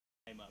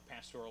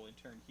pastoral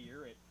intern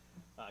here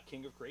at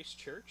King of Grace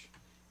Church,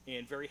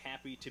 and very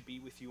happy to be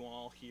with you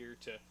all here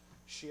to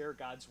share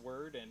God's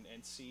Word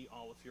and see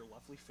all of your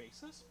lovely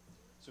faces.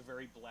 So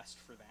very blessed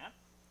for that.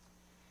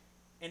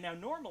 And now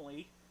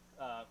normally,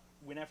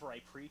 whenever I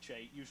preach,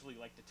 I usually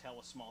like to tell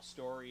a small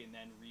story and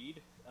then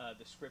read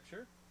the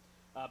Scripture.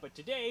 But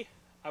today,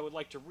 I would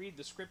like to read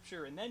the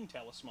Scripture and then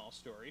tell a small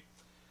story.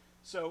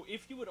 So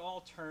if you would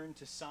all turn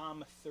to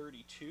Psalm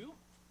 32,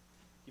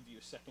 give you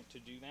a second to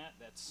do that.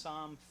 That's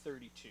Psalm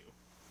 32.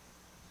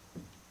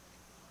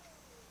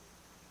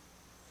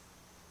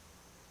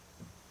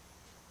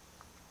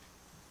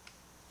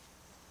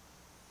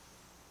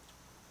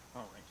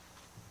 All right.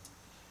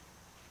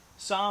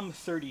 Psalm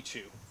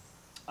 32,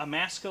 a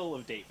Maskil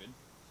of David.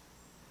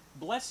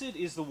 Blessed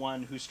is the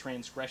one whose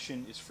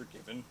transgression is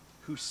forgiven,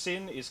 whose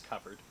sin is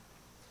covered.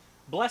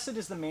 Blessed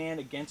is the man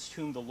against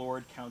whom the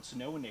Lord counts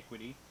no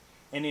iniquity,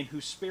 and in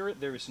whose spirit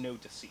there is no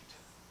deceit.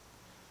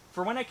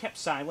 For when I kept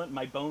silent,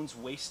 my bones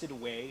wasted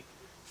away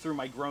through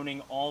my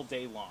groaning all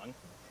day long.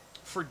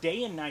 For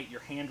day and night your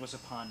hand was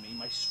upon me.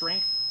 My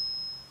strength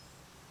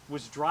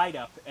was dried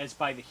up as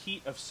by the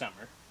heat of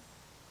summer.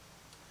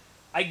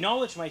 I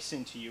acknowledged my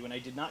sin to you, and I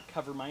did not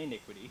cover my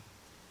iniquity.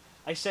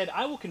 I said,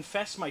 I will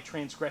confess my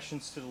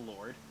transgressions to the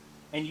Lord,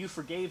 and you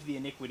forgave the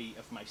iniquity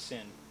of my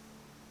sin.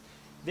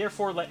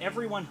 Therefore let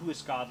everyone who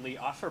is godly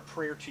offer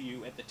prayer to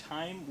you at the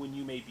time when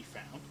you may be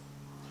found.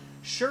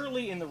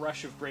 Surely in the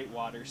rush of great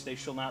waters they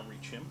shall not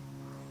reach him.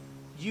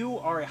 You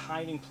are a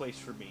hiding place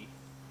for me.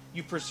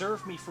 You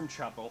preserve me from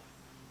trouble.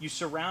 You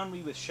surround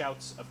me with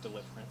shouts of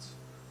deliverance.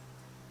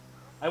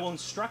 I will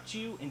instruct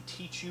you and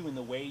teach you in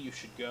the way you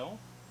should go.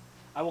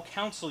 I will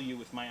counsel you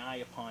with my eye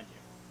upon you.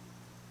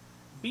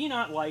 Be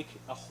not like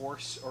a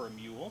horse or a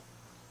mule,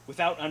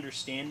 without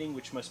understanding,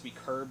 which must be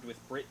curbed with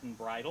bit and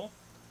bridle,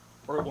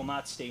 or it will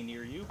not stay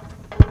near you.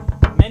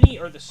 Many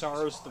are the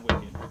sorrows of the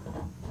wicked,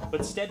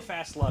 but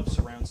steadfast love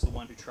surrounds the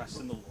one who trusts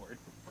in the Lord.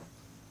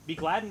 Be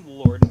glad in the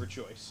Lord and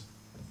rejoice.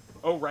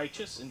 O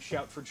righteous, and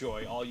shout for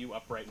joy, all you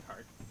upright in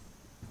heart.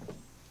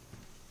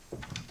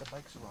 The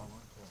bike's wrong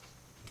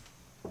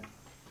one.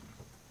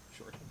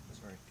 Short.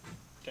 Sorry.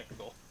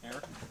 Technical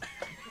error.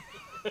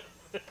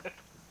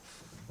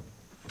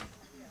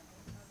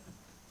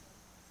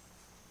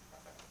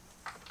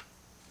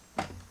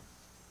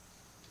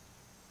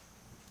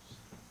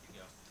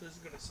 This is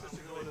going to sound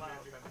really loud.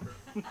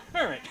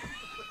 All right.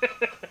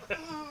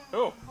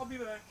 Oh. I'll be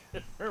back.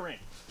 All right.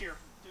 Here,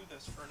 do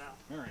this for now.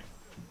 All right.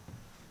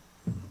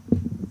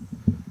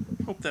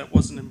 Hope that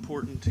wasn't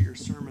important to your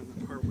sermon,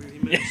 the part we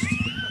missed.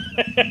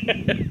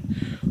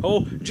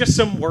 Oh, just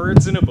some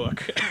words in a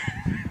book.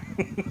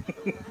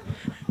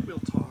 We'll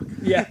talk.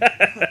 Yeah.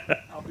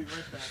 I'll be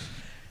right back.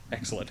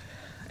 Excellent.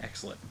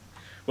 Excellent.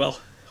 Well,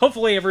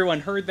 hopefully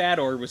everyone heard that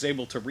or was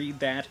able to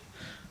read that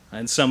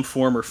in some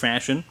form or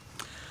fashion.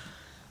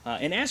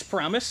 And as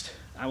promised,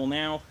 I will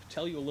now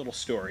tell you a little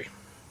story.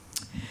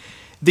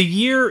 The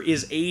year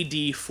is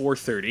AD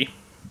 430.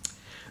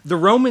 The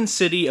Roman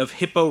city of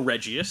Hippo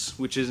Regius,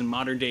 which is in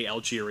modern-day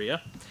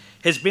Algeria,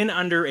 has been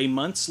under a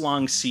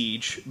months-long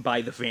siege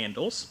by the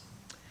Vandals.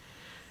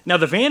 Now,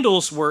 the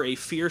Vandals were a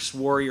fierce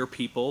warrior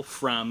people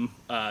from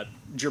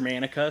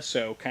Germanica,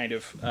 so kind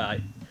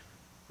of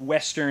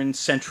Western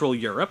Central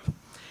Europe.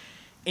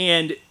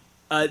 And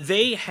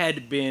they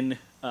had been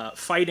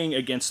fighting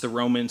against the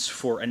Romans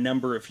for a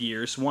number of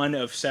years, one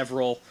of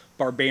several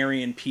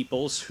barbarian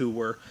peoples who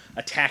were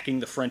attacking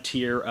the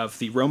frontier of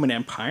the Roman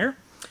Empire.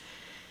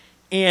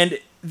 And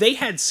they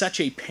had such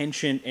a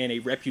penchant and a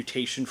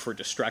reputation for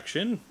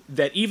destruction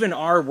that even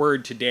our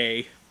word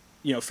today,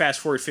 fast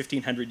forward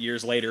 1,500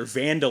 years later,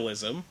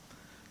 vandalism,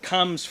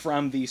 comes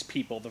from these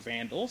people, the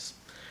Vandals.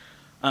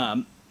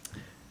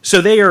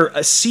 So they are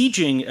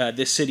sieging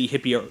this city,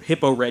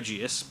 Hippo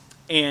Regius.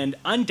 And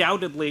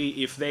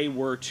undoubtedly, if they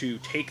were to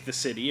take the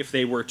city, if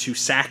they were to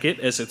sack it,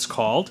 as it's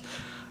called,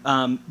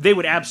 they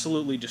would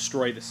absolutely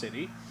destroy the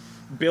city.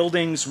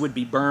 Buildings would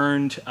be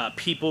burned,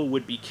 people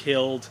would be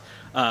killed,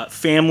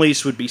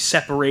 families would be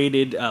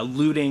separated,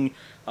 looting,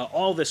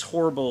 all this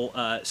horrible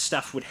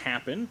stuff would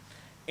happen.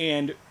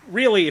 And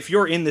really, if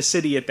you're in the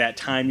city at that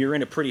time, you're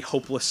in a pretty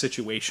hopeless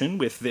situation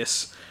with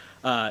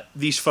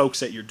these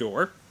folks at your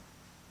door.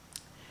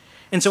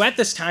 And so at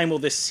this time, while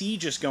this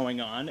siege is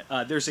going on,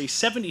 there's a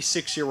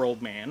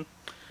 76-year-old man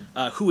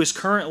who is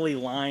currently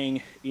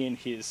lying in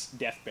his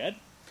deathbed.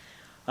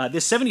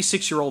 This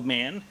 76-year-old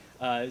man,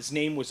 his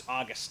name was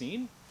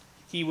Augustine.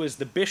 He was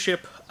the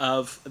bishop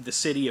of the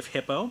city of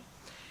Hippo.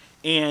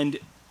 And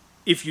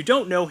if you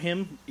don't know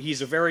him,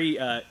 he's a very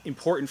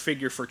important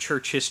figure for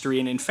church history.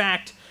 And in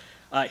fact,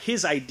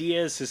 his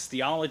ideas, his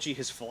theology,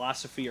 his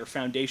philosophy are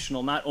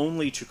foundational not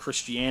only to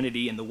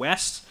Christianity in the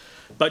West,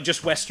 but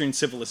just Western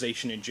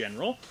civilization in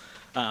general.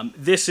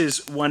 This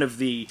is one of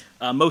the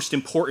most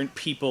important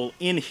people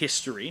in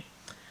history.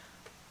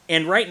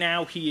 And right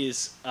now he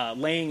is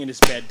laying in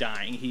his bed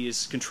dying. He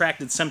has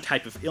contracted some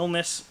type of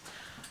illness.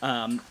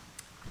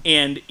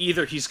 And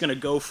either he's going to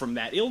go from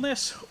that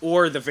illness,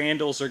 or the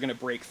Vandals are going to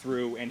break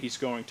through and he's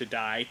going to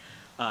die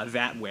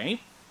that way.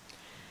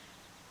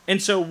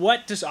 And so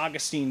what does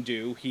Augustine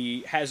do?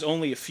 He has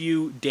only a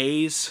few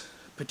days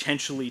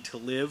potentially to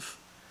live.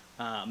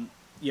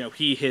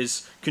 He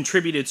has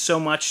contributed so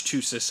much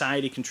to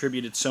society,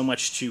 contributed so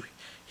much to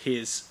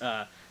his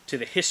to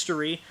the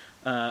history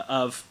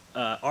of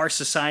our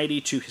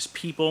society, to his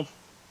people.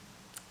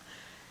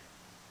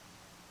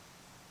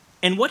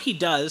 And what he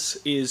does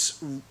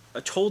is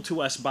told to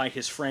us by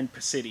his friend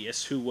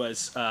Pisidius, who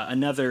was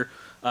another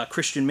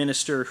Christian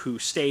minister who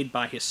stayed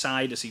by his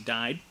side as he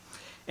died.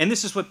 And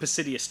this is what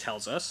Pisidius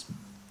tells us.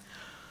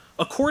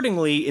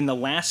 Accordingly, in the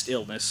last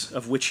illness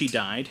of which he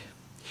died,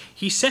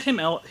 he set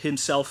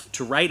himself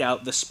to write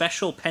out the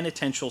special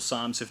penitential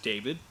Psalms of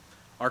David,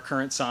 our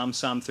current Psalm,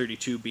 Psalm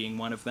 32 being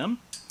one of them,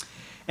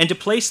 and to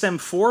place them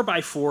 4 by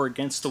 4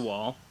 against the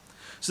wall,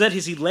 so that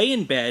as he lay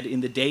in bed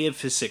in the day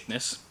of his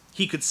sickness,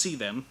 he could see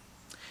them.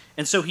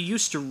 And so he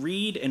used to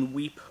read and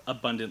weep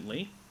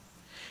abundantly.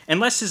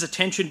 Unless his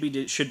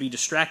attention should be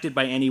distracted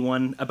by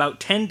anyone, about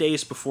 10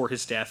 days before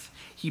his death,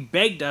 he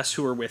begged us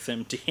who were with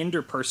him to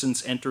hinder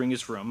persons entering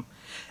his room,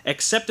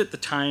 except at the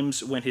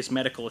times when his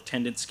medical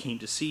attendants came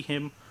to see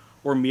him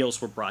or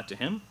meals were brought to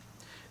him.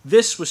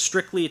 This was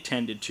strictly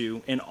attended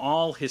to, and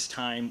all his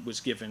time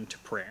was given to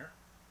prayer.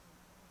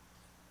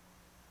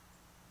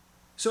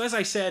 So as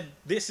I said,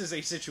 this is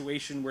a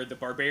situation where the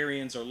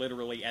barbarians are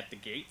literally at the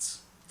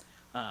gates.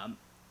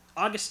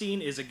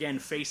 Augustine is again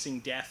facing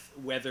death,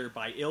 whether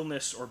by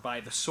illness or by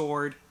the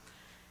sword,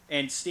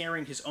 and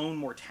staring his own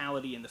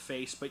mortality in the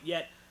face, but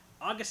yet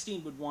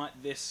Augustine would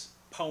want this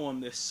poem,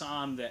 this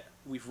psalm that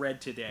we've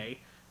read today,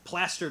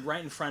 plastered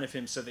right in front of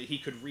him so that he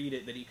could read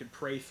it, that he could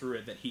pray through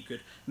it, that he could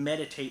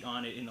meditate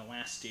on it in the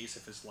last days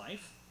of his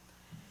life.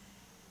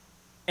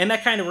 And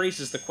that kind of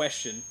raises the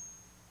question,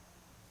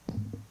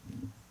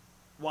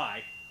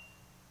 why?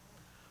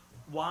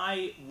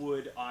 Why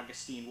would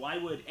Augustine, why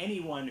would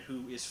anyone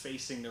who is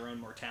facing their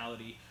own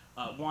mortality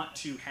want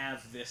to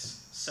have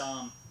this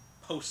psalm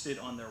posted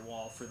on their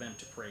wall for them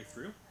to pray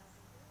through?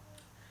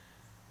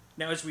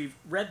 Now, as we've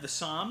read the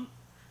psalm,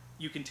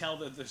 you can tell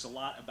that there's a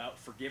lot about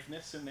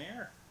forgiveness in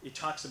there. It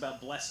talks about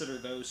blessed are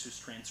those whose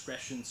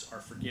transgressions are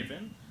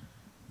forgiven,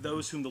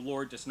 those whom the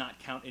Lord does not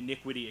count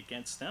iniquity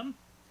against them.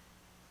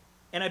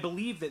 And I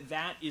believe that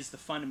that is the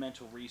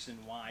fundamental reason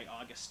why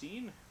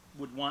Augustine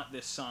would want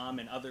this psalm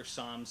and other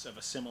psalms of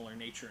a similar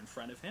nature in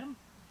front of him,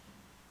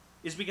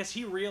 is because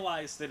he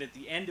realized that at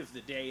the end of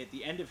the day, at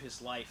the end of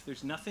his life,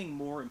 there's nothing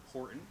more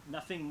important,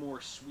 nothing more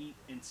sweet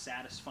and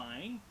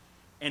satisfying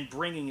and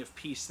bringing of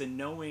peace than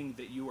knowing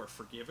that you are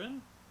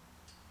forgiven,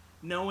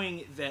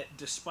 knowing that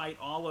despite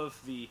all of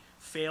the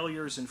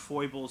failures and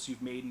foibles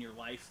you've made in your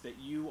life, that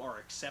you are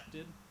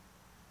accepted,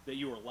 that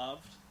you are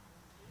loved,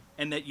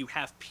 and that you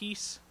have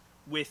peace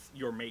with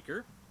your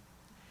Maker.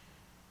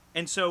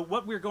 And so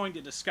what we're going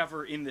to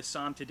discover in this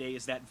psalm today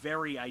is that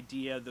very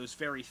idea, those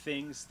very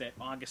things that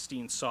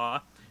Augustine saw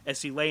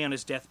as he lay on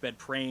his deathbed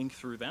praying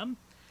through them,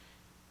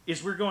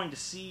 is we're going to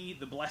see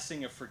the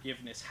blessing of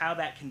forgiveness, how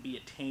that can be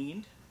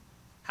attained,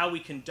 how we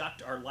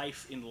conduct our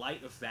life in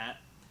light of that,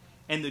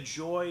 and the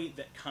joy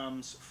that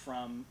comes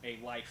from a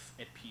life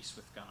at peace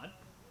with God.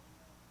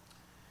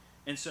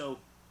 And so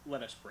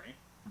let us pray.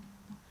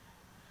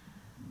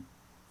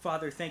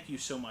 Father, thank you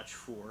so much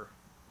for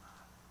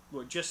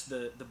Lord, just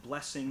the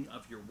blessing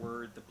of your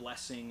word, the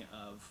blessing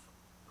of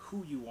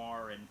who you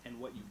are and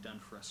what you've done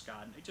for us,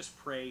 God. And I just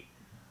pray,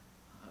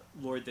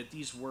 Lord, that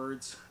these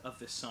words of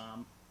this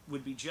psalm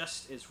would be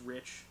just as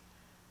rich,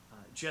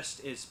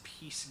 just as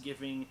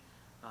peace-giving,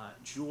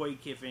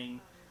 joy-giving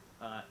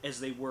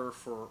as they were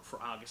for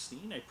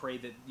Augustine. I pray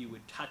that you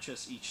would touch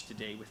us each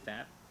today with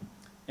that.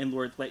 And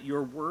Lord, let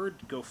your word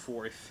go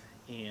forth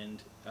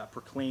and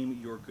proclaim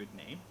your good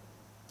name.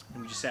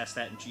 And we just ask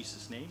that in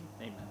Jesus' name.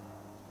 Amen.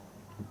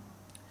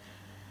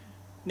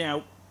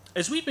 Now,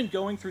 as we've been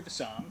going through the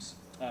Psalms,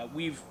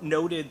 we've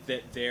noted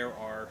that there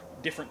are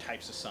different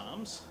types of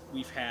Psalms.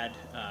 We've had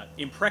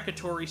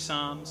imprecatory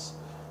Psalms,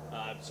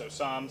 so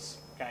Psalms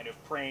kind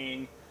of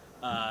praying,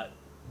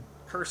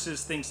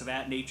 curses, things of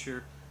that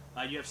nature.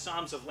 You have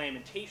Psalms of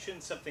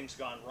lamentation, something's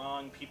gone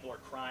wrong, people are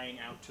crying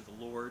out to the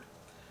Lord.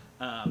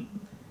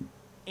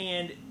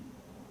 And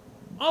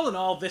all in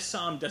all, this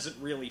psalm doesn't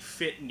really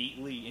fit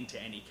neatly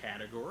into any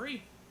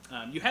category.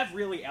 You have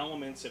really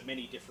elements of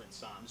many different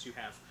psalms. You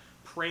have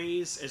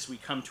praise as we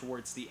come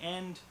towards the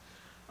end.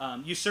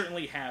 You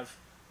certainly have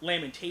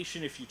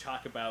lamentation if you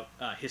talk about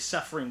his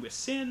suffering with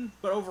sin,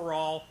 but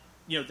overall,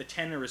 the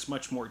tenor is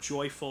much more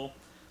joyful.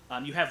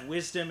 You have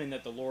wisdom in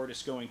that the Lord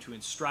is going to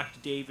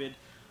instruct David,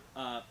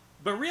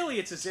 but really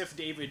it's as if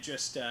David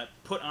just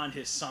put on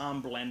his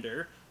psalm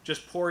blender,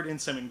 just poured in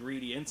some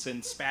ingredients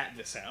and spat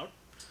this out.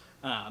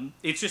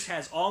 It just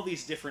has all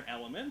these different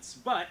elements,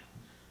 but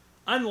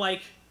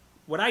unlike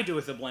what I do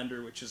with a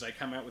blender, which is I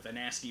come out with a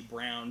nasty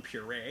brown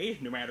puree,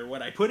 no matter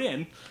what I put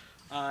in,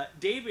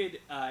 David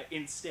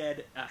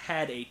instead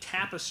had a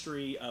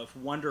tapestry of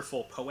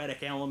wonderful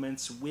poetic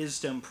elements,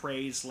 wisdom,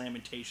 praise,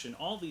 lamentation,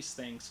 all these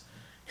things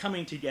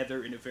coming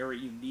together in a very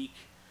unique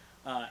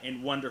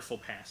and wonderful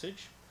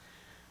passage.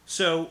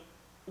 So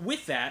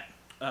with that,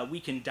 we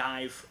can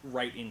dive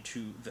right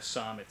into the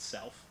psalm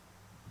itself.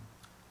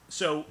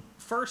 So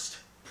first,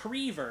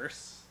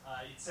 pre-verse,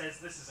 it says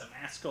this is a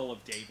maskil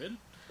of David.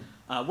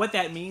 What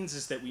that means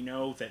is that we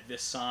know that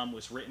this psalm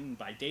was written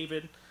by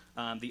David.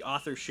 The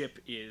authorship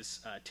is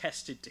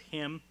tested to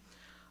him.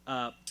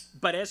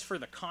 But as for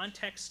the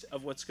context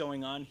of what's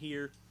going on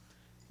here,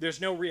 there's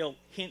no real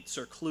hints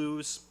or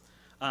clues.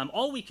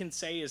 All we can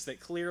say is that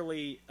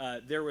clearly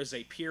there was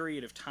a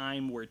period of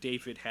time where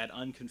David had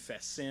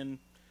unconfessed sin.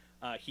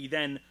 He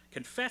then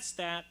confessed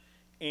that,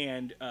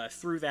 and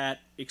through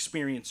that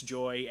experienced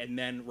joy, and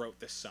then wrote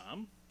this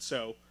psalm.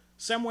 So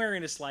somewhere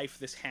in his life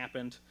this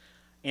happened,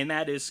 and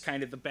that is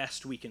kind of the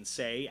best we can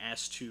say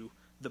as to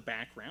the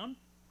background.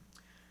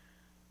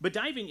 But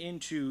diving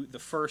into the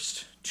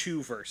first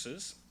two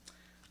verses,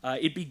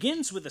 it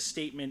begins with a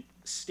statement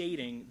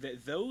stating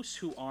that those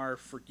who are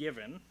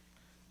forgiven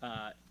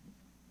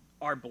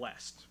are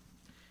blessed.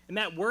 And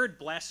that word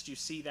blessed, you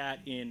see that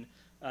in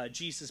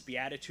Jesus'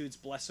 Beatitudes: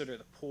 blessed are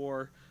the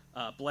poor,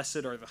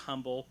 blessed are the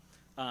humble.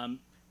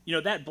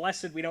 That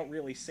blessed, we don't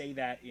really say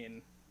that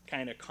in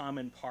kind of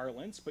common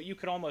parlance, but you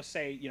could almost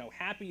say,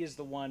 happy is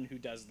the one who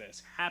does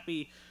this.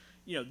 Happy,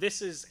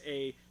 this is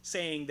a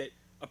saying that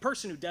a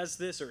person who does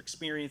this or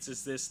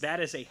experiences this,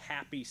 that is a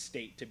happy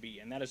state to be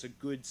in. That is a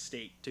good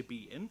state to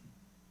be in.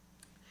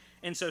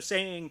 And so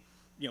saying,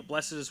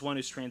 blessed is one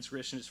whose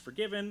transgression is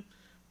forgiven,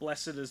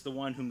 blessed is the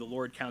one whom the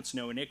Lord counts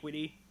no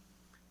iniquity.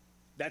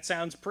 That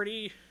sounds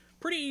pretty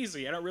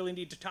easy. I don't really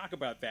need to talk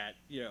about that.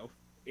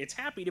 It's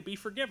happy to be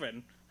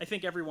forgiven. I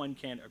think everyone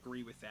can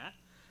agree with that.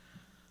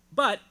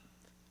 But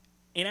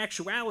in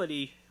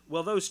actuality,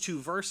 well, those two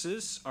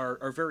verses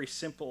are very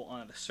simple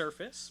on the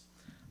surface.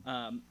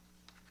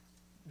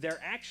 They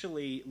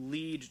actually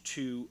lead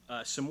to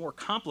some more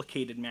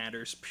complicated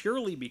matters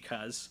purely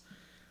because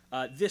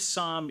this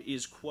psalm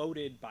is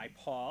quoted by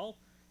Paul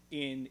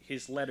in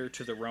his letter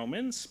to the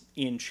Romans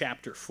in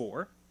chapter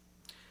 4.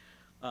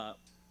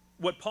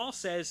 What Paul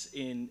says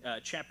in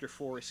chapter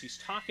 4 is he's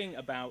talking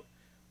about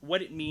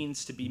what it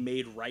means to be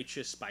made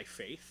righteous by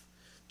faith,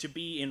 to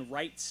be in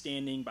right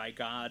standing by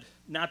God,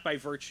 not by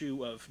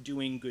virtue of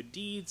doing good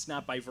deeds,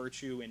 not by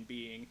virtue in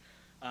being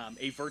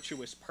a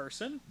virtuous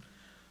person,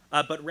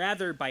 but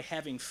rather by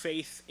having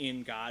faith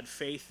in God,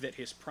 faith that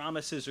his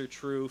promises are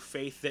true,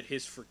 faith that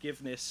his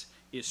forgiveness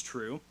is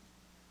true.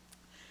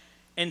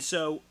 And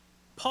so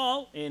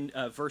Paul, in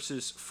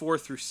verses 4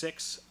 through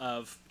 6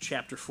 of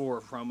chapter 4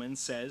 of Romans,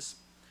 says,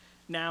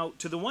 "Now,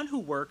 to the one who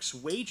works,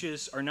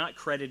 wages are not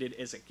credited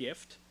as a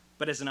gift,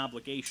 but as an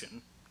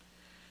obligation.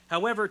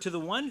 However, to the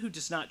one who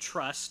does not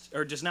trust,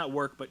 or does not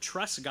work, but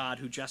trusts God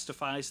who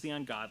justifies the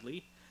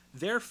ungodly,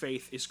 their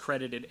faith is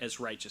credited as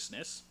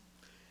righteousness."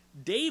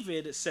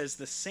 David says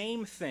the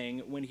same thing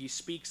when he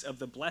speaks of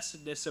the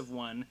blessedness of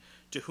one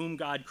to whom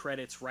God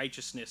credits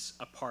righteousness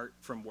apart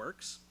from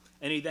works.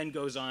 And he then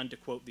goes on to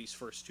quote these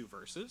first two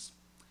verses.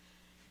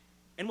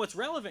 And what's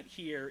relevant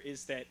here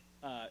is that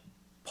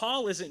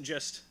Paul isn't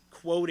just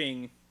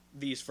quoting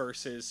these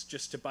verses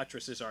just to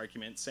buttress his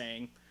argument,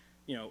 saying,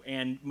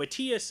 and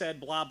Matthias said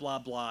blah, blah,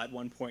 blah at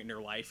one point in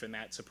her life, and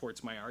that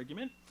supports my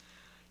argument.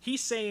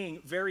 He's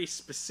saying very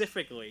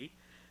specifically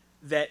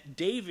that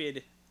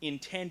David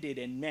intended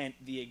and meant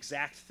the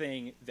exact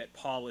thing that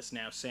Paul is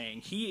now saying.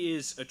 He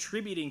is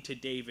attributing to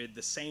David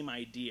the same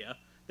idea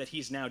that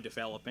he's now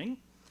developing.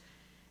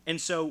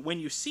 And so when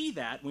you see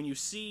that, when you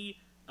see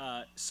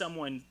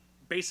someone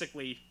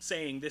basically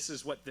saying this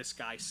is what this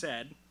guy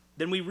said,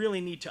 then we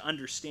really need to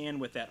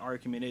understand what that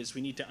argument is.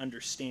 We need to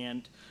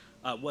understand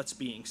what's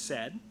being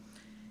said.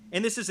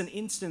 And this is an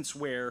instance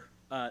where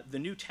the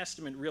New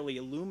Testament really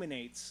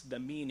illuminates the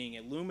meaning,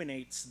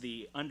 illuminates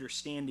the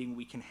understanding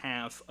we can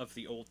have of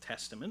the Old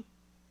Testament.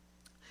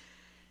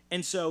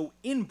 And so,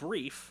 in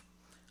brief,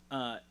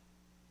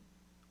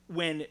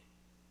 when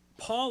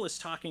Paul is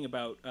talking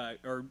about,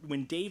 or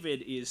when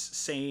David is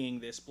saying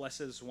this,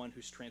 blessed is the one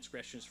whose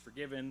transgression is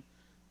forgiven,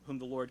 whom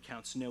the Lord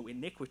counts no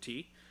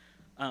iniquity,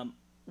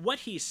 what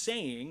he's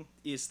saying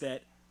is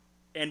that,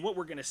 and what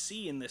we're going to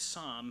see in this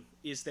psalm,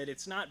 is that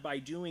it's not by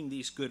doing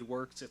these good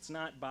works, it's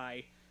not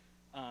by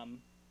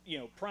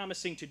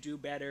promising to do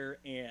better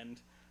and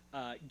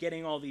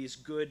getting all these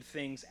good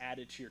things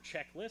added to your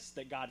checklist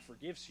that God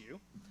forgives you,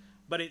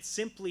 but it's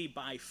simply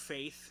by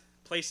faith,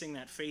 placing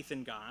that faith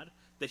in God,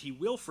 that he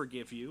will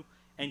forgive you,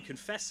 and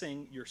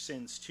confessing your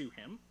sins to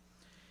him.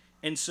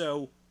 And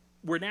so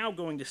we're now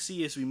going to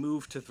see, as we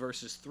move to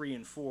verses 3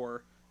 and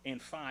 4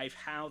 and 5,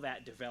 how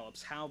that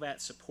develops, how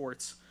that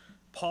supports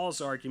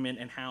Paul's argument,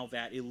 and how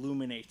that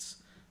illuminates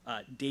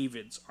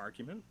David's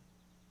argument.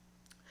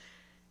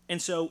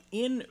 And so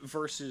in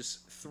verses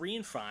 3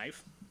 and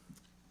 5,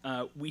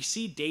 we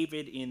see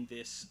David in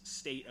this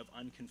state of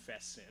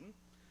unconfessed sin.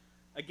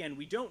 Again,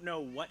 we don't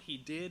know what he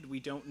did. We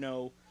don't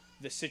know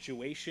the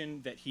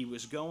situation that he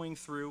was going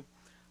through.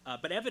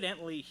 But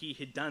evidently he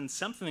had done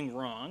something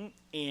wrong,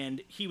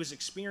 and he was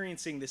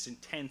experiencing this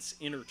intense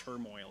inner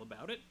turmoil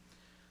about it.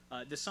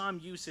 The psalm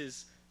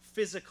uses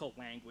physical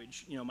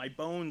language, my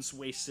bones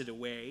wasted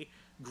away,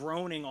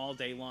 groaning all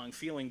day long,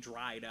 feeling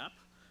dried up.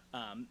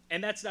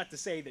 And that's not to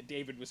say that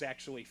David was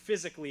actually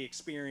physically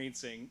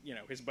experiencing,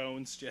 his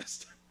bones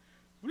just,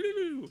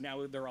 woo,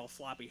 now they're all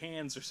floppy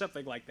hands or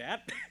something like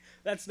that.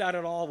 That's not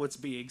at all what's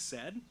being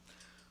said.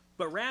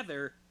 But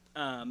rather,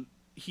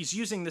 he's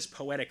using this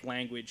poetic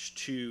language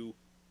to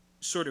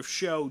sort of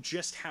show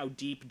just how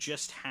deep,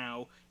 just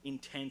how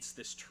intense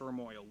this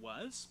turmoil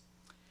was.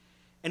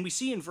 And we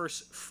see in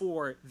verse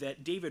 4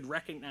 that David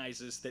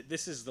recognizes that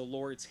this is the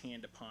Lord's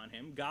hand upon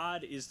him.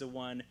 God is the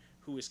one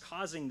who is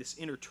causing this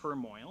inner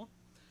turmoil,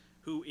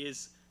 who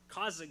is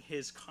causing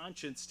his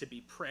conscience to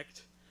be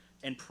pricked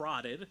and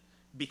prodded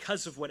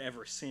because of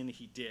whatever sin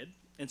he did.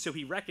 And so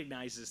he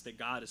recognizes that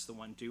God is the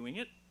one doing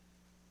it.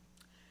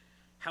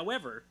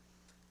 However,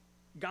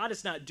 God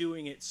is not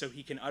doing it so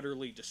he can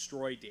utterly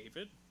destroy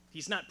David.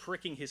 He's not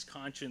pricking his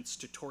conscience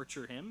to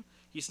torture him.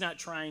 He's not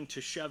trying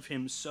to shove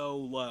him so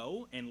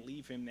low and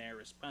leave him there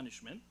as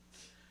punishment.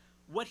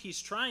 What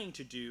he's trying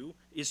to do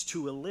is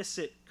to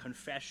elicit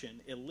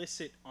confession,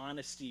 elicit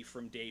honesty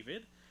from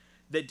David,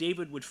 that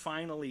David would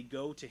finally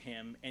go to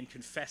him and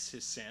confess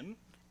his sin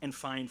and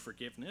find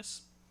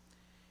forgiveness.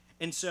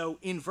 And so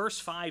in verse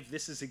 5,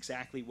 this is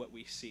exactly what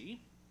we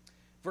see.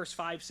 Verse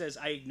 5 says,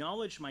 I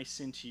acknowledge my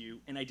sin to you,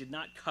 and I did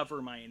not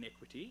cover my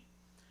iniquity.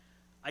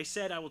 I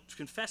said, I will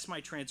confess my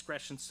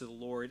transgressions to the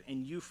Lord,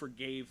 and you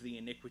forgave the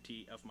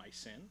iniquity of my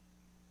sin.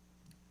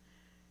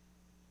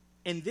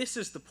 And this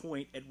is the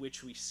point at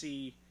which we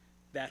see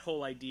that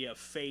whole idea of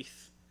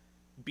faith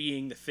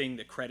being the thing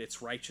that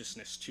credits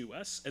righteousness to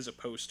us as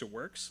opposed to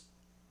works.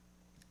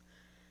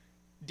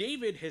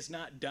 David has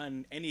not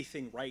done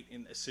anything right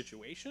in this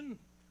situation.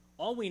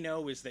 All we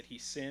know is that he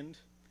sinned,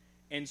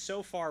 and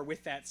so far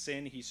with that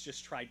sin, he's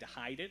just tried to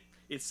hide it.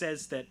 It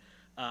says that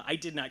I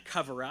did not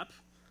cover up,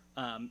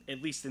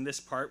 at least in this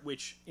part,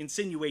 which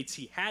insinuates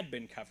he had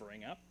been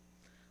covering up.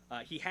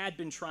 He had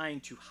been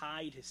trying to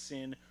hide his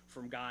sin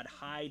from God,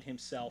 hide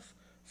himself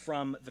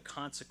from the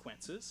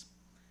consequences.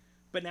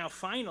 But now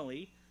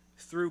finally,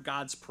 through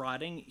God's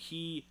prodding,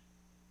 he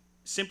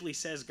simply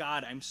says,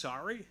 God, I'm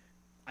sorry.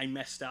 I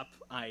messed up.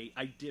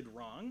 I did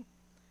wrong.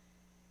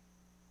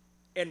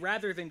 And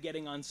rather than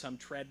getting on some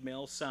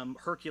treadmill, some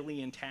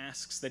Herculean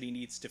tasks that he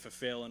needs to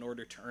fulfill in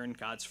order to earn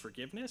God's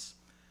forgiveness,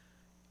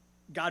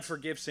 God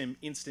forgives him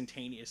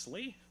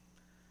instantaneously.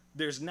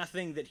 There's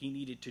nothing that he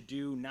needed to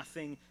do,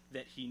 nothing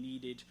that he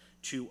needed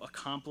to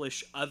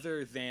accomplish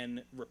other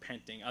than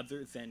repenting,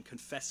 other than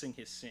confessing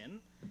his sin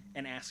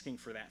and asking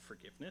for that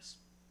forgiveness.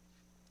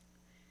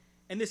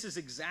 And this is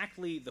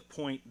exactly the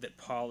point that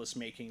Paul is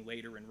making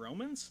later in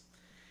Romans,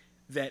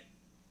 that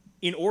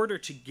in order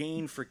to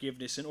gain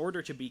forgiveness, in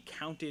order to be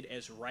counted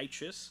as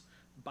righteous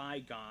by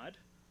God,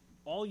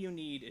 all you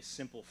need is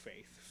simple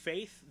faith.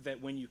 Faith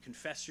that when you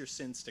confess your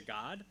sins to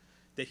God,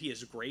 that he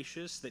is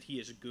gracious, that he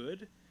is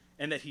good,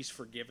 and that he's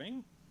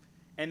forgiving.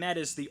 And that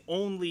is the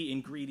only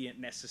ingredient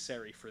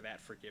necessary for that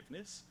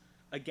forgiveness.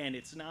 Again,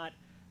 it's not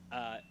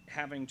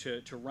having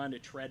to run a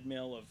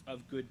treadmill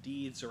of good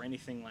deeds or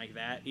anything like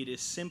that. It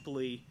is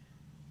simply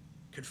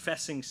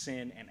confessing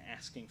sin and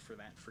asking for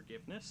that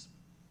forgiveness.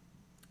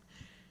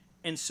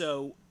 And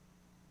so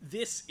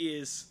this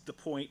is the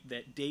point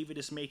that David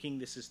is making.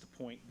 This is the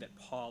point that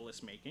Paul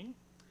is making.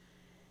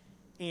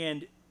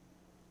 And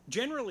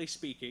generally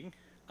speaking,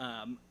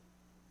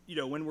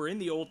 when we're in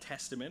the Old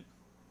Testament,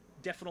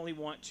 definitely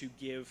want to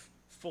give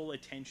full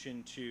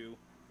attention to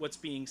what's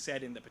being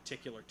said in the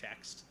particular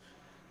text.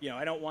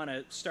 I don't want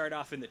to start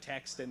off in the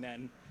text and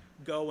then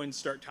go and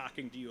start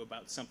talking to you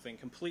about something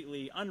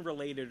completely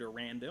unrelated or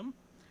random.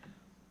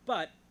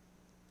 But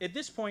at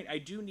this point, I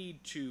do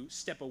need to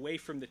step away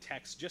from the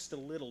text just a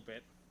little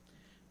bit,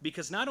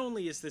 because not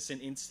only is this an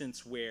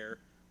instance where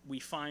we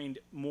find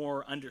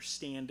more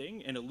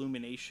understanding and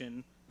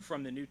illumination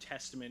from the New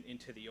Testament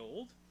into the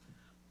Old,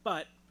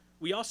 but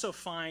we also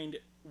find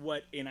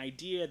what an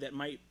idea that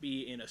might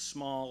be in a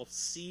small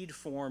seed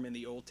form in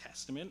the Old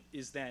Testament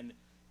is then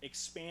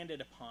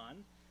expanded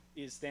upon,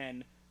 is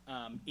then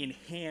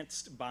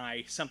enhanced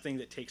by something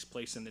that takes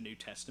place in the New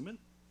Testament.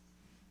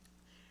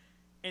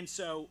 And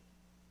so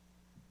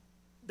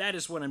that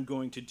is what I'm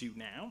going to do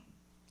now.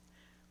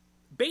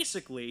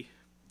 Basically,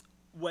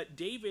 what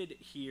David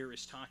here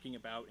is talking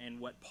about and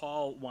what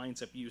Paul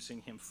winds up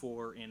using him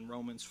for in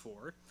Romans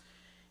 4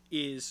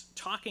 is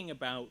talking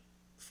about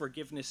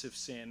forgiveness of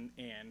sin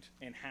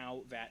and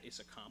how that is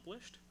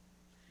accomplished.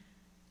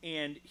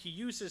 And he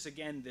uses,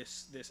 again,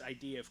 this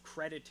idea of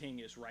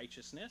crediting as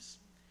righteousness.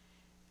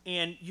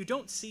 And you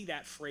don't see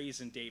that phrase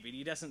in David.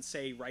 He doesn't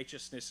say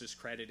righteousness is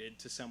credited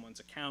to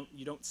someone's account.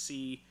 You don't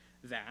see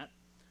that.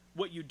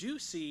 What you do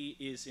see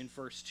is in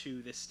verse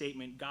 2, this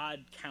statement,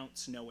 God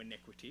counts no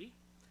iniquity.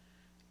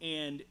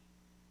 And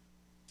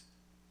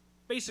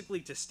basically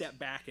to step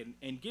back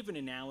and give an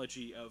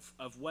analogy of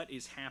what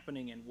is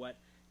happening and what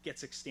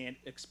gets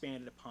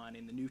expanded upon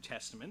in the New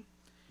Testament.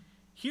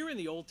 Here in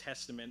the Old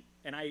Testament,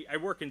 and I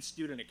work in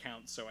student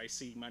accounts, so I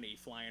see money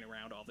flying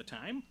around all the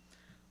time.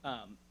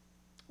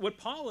 What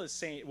Paul is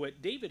saying,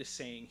 what David is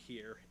saying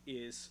here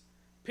is,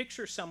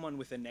 picture someone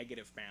with a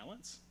negative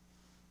balance.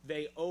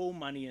 They owe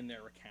money in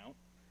their account.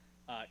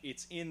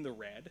 It's in the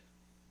red.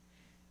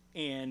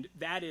 And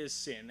that is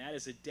sin. That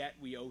is a debt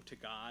we owe to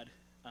God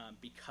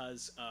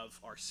because of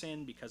our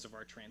sin, because of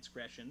our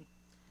transgression.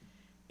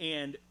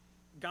 And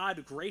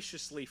God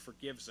graciously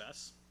forgives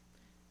us.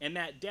 And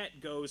that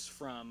debt goes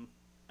from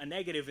a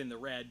negative in the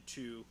red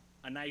to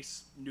a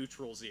nice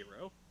neutral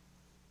 0.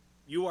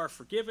 You are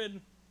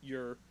forgiven.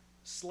 Your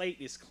slate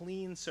is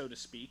clean, so to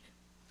speak.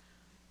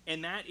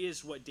 And that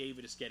is what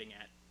David is getting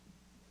at.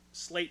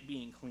 Slate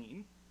being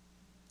clean.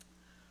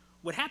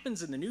 What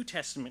happens in the New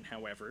Testament,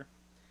 however,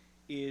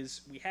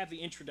 is we have the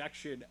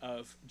introduction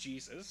of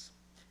Jesus,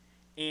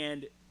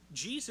 and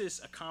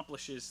Jesus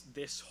accomplishes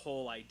this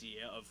whole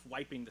idea of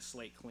wiping the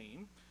slate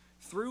clean.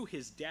 Through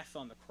his death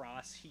on the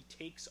cross, he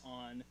takes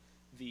on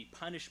the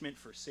punishment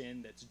for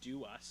sin that's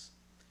due us,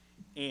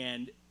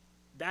 and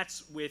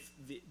that's with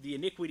the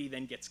iniquity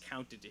then gets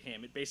counted to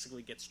him. It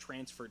basically gets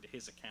transferred to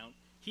his account.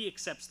 He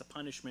accepts the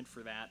punishment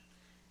for that,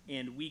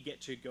 and we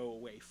get to go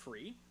away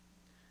free.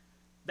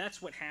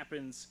 That's what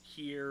happens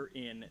here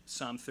in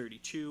Psalm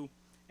 32,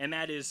 and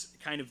that is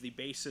kind of the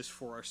basis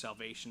for our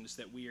salvation, is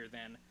that we are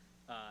then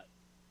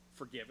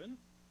forgiven.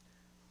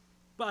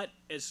 But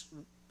as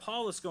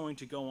Paul is going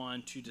to go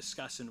on to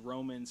discuss in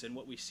Romans, and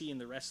what we see in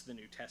the rest of the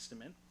New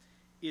Testament,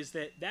 is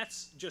that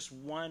that's just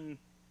one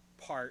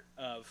part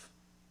of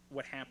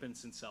what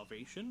happens in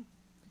salvation.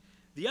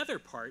 The other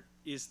part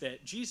is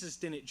that Jesus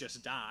didn't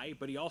just die,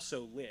 but he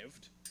also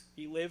lived.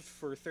 He lived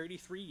for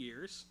 33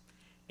 years,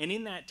 and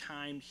in that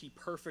time, he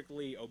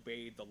perfectly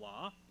obeyed the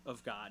law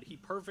of God. He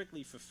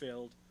perfectly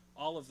fulfilled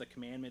all of the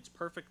commandments,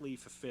 perfectly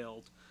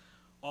fulfilled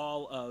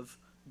all of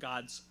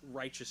God's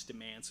righteous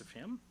demands of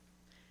him.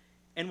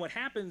 And what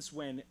happens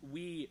when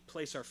we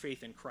place our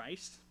faith in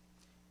Christ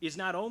is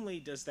not only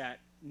does that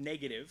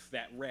negative,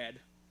 that red,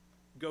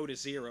 go to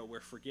 0,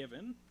 we're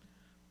forgiven,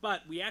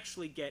 but we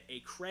actually get a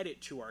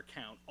credit to our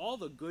account. All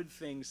the good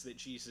things that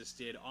Jesus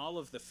did, all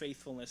of the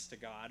faithfulness to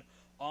God,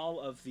 all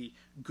of the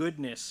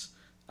goodness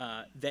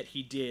that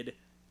he did,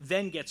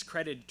 then gets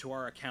credited to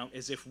our account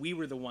as if we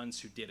were the ones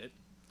who did it.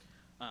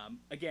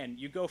 Again,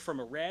 you go from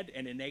a red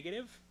and a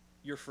negative,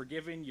 you're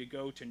forgiven, you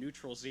go to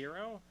neutral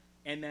 0,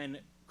 and then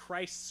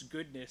Christ's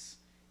goodness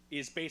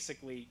is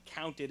basically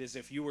counted as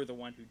if you were the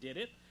one who did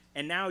it,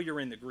 and now you're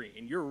in the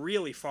green. You're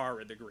really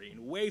far in the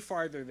green, way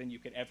farther than you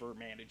could ever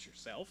manage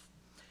yourself.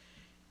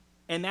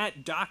 And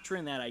that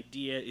doctrine, that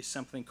idea, is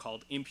something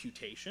called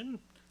imputation.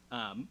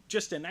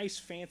 Just a nice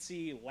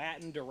fancy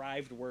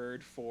Latin-derived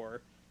word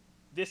for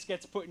this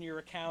gets put in your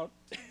account,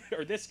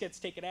 or this gets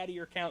taken out of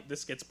your account,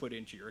 this gets put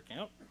into your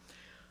account.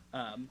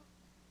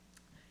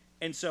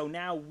 And so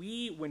now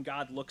when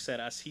God looks at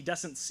us, he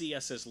doesn't see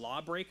us as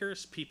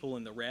lawbreakers, people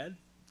in the red.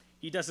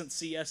 He doesn't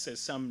see us as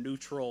some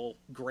neutral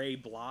gray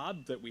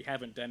blob that we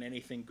haven't done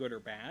anything good or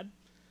bad.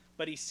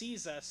 But he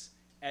sees us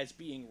as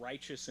being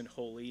righteous and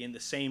holy in the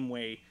same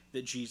way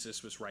that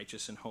Jesus was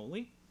righteous and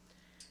holy.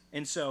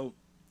 And so,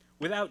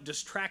 without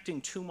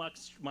distracting too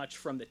much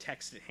from the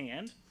text at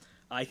hand,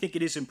 I think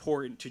it is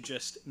important to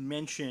just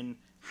mention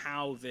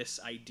how this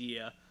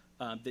idea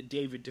that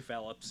David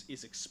develops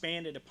is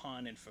expanded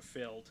upon and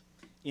fulfilled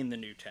in the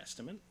New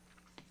Testament.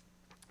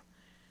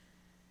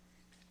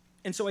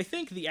 And so I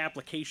think the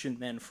application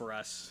then for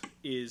us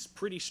is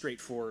pretty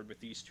straightforward with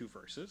these two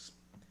verses.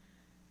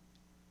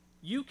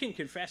 You can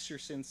confess your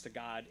sins to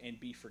God and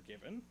be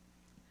forgiven.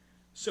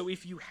 So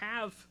if you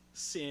have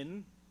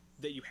sin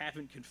that you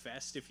haven't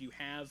confessed, if you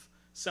have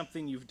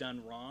something you've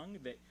done wrong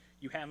that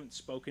you haven't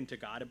spoken to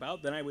God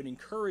about, then I would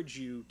encourage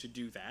you to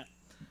do that.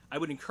 I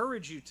would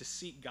encourage you to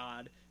seek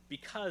God,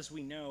 because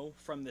we know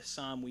from this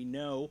psalm, we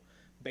know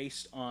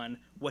based on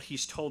what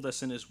he's told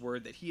us in his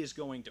word that he is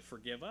going to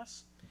forgive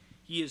us.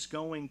 He is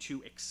going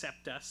to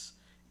accept us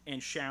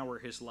and shower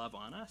his love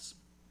on us.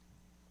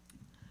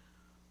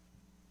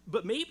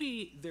 But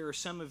maybe there are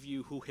some of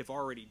you who have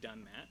already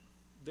done that.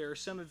 There are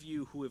some of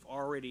you who have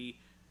already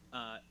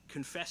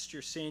confessed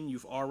your sin.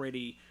 You've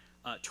already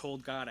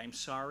told God, I'm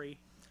sorry.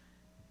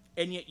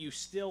 And yet you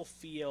still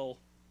feel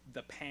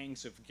the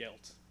pangs of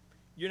guilt.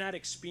 You're not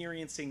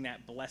experiencing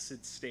that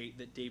blessed state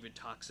that David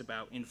talks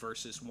about in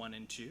verses 1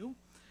 and 2.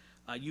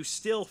 You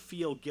still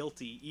feel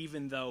guilty,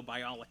 even though,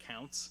 by all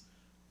accounts,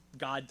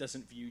 God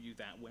doesn't view you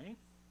that way.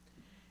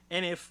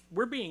 And if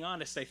we're being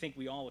honest, I think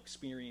we all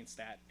experience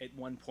that at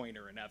one point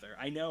or another.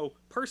 I know,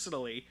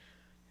 personally,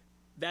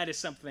 that is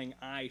something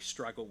I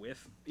struggle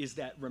with, is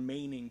that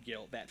remaining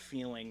guilt, that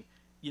feeling,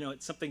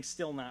 it's something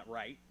still not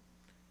right.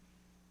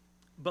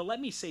 But let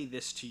me say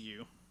this to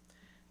you.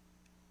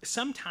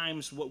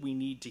 Sometimes what we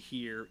need to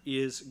hear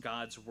is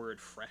God's word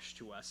fresh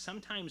to us.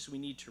 Sometimes we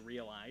need to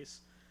realize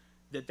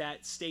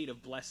that state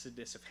of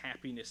blessedness, of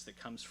happiness that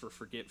comes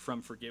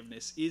from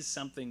forgiveness is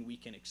something we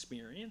can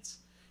experience.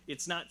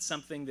 It's not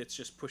something that's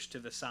just pushed to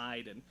the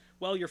side and,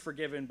 well, you're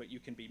forgiven, but you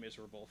can be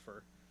miserable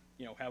for,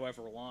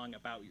 however long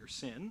about your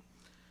sin.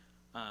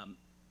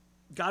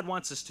 God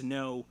wants us to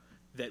know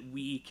that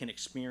we can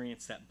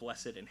experience that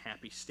blessed and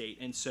happy state.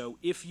 And so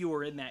if you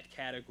are in that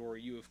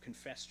category, you have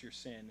confessed your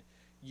sin,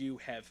 you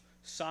have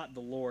sought the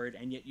Lord,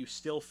 and yet you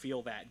still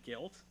feel that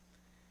guilt,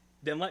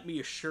 then let me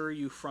assure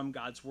you from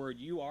God's word,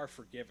 you are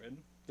forgiven.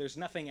 There's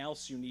nothing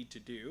else you need to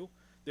do.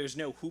 There's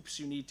no hoops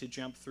you need to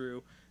jump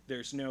through.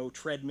 There's no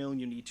treadmill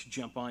you need to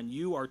jump on.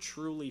 You are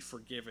truly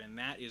forgiven.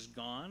 That is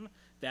gone.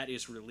 That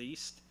is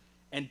released.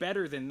 And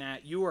better than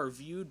that, you are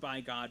viewed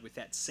by God with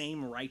that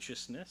same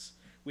righteousness,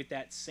 with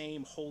that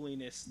same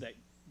holiness that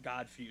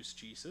God views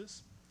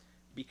Jesus,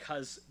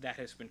 because that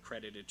has been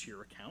credited to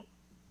your account.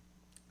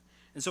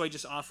 And so I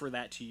just offer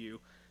that to you,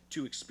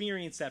 to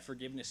experience that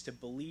forgiveness, to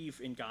believe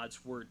in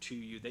God's word to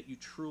you, that you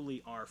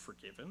truly are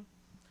forgiven.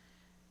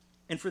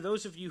 And for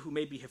those of you who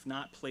maybe have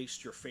not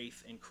placed your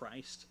faith in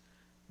Christ,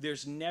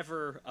 there's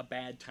never a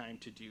bad time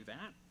to do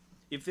that.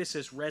 If this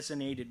has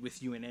resonated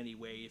with you in any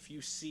way, if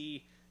you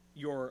see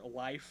your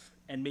life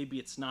and maybe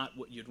it's not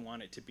what you'd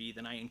want it to be,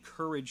 then I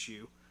encourage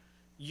you,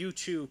 you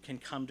too can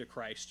come to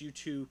Christ. You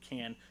too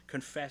can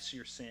confess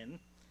your sin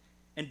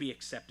and be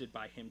accepted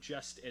by him,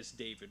 just as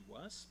David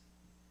was.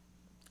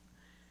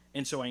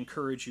 And so I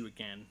encourage you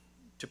again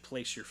to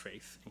place your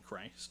faith in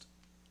Christ.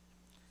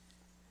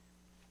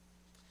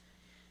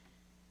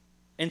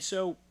 And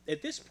so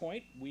at this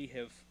point, we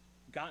have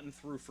gotten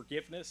through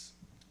forgiveness.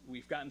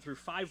 We've gotten through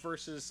 5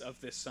 verses of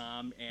this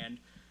psalm, and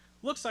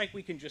looks like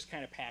we can just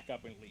kind of pack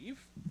up and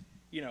leave.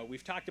 You know,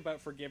 we've talked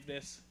about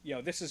forgiveness. You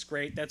know, this is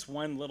great. That's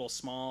one little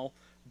small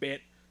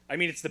bit. I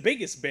mean, it's the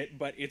biggest bit,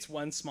 but it's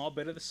one small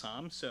bit of the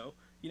psalm. So,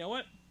 you know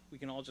what? We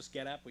can all just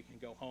get up. We can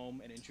go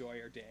home and enjoy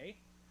our day.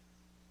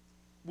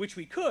 Which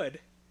we could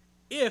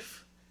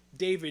if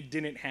David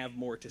didn't have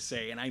more to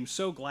say. And I'm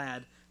so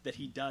glad that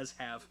he does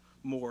have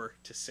more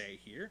to say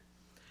here.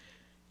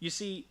 You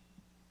see,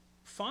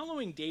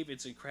 following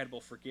David's incredible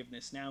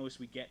forgiveness, now as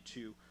we get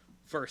to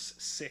verse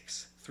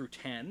 6 through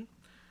 10,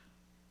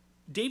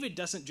 David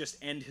doesn't just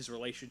end his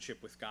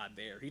relationship with God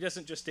there. He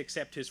doesn't just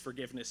accept his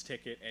forgiveness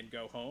ticket and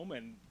go home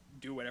and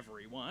do whatever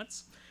he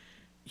wants.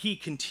 He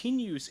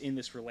continues in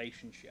this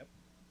relationship.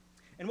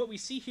 And what we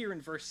see here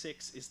in verse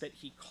 6 is that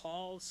he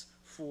calls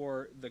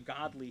for the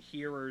godly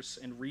hearers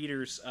and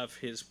readers of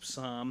his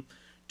psalm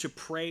to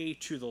pray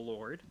to the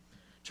Lord,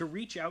 to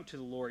reach out to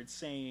the Lord,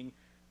 saying,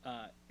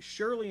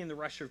 surely in the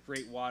rush of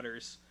great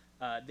waters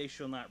they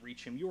shall not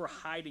reach him. You are a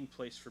hiding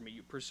place for me.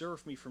 You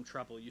preserve me from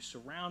trouble. You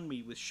surround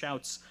me with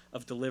shouts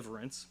of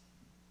deliverance.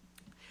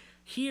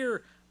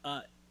 Here,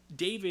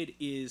 David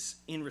is,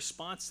 in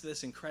response to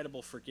this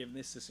incredible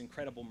forgiveness, this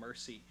incredible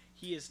mercy,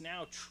 he is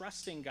now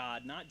trusting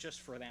God, not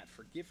just for that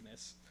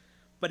forgiveness,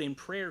 but in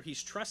prayer,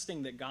 he's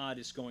trusting that God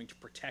is going to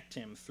protect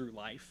him through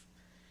life.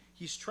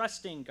 He's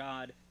trusting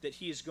God that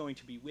he is going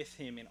to be with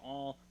him in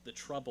all the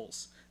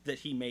troubles that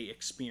he may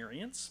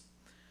experience.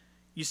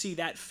 You see,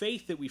 that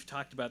faith that we've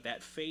talked about,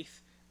 that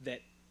faith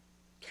that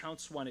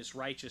counts one as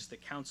righteous,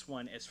 that counts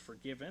one as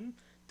forgiven,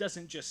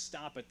 doesn't just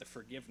stop at the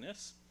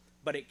forgiveness,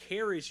 but it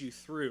carries you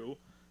through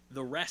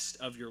the rest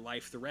of your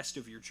life, the rest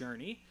of your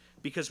journey,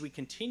 because we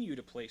continue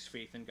to place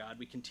faith in God.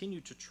 We continue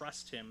to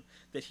trust him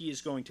that he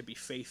is going to be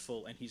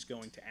faithful and he's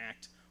going to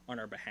act on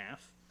our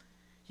behalf.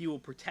 He will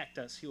protect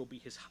us. He will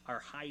be our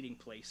hiding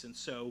place. And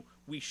so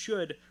we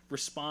should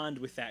respond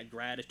with that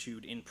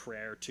gratitude in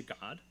prayer to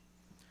God.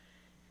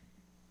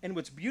 And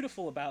what's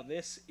beautiful about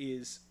this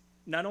is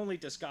not only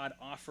does God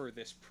offer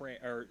this prayer,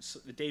 or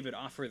David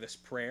offer this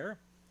prayer,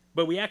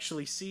 but we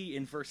actually see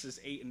in verses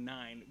 8 and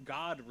 9,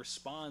 God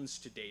responds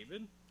to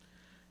David.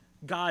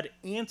 God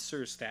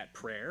answers that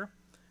prayer,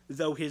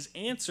 though his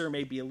answer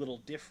may be a little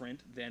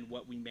different than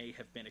what we may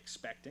have been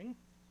expecting.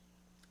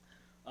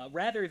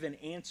 Rather than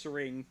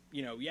answering,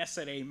 yes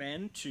and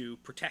amen to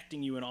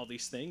protecting you and all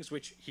these things,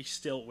 which he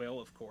still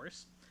will, of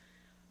course,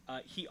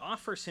 he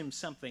offers him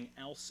something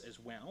else as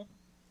well.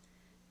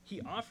 He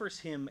offers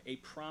him a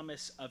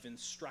promise of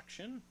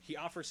instruction. He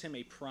offers him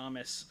a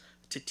promise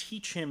to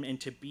teach him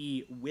and to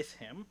be with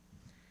him.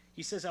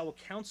 He says, I will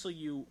counsel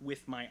you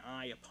with my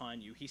eye upon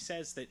you. He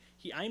says that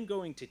I'm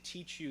going to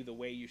teach you the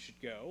way you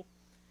should go,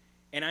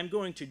 and I'm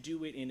going to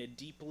do it in a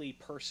deeply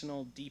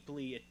personal,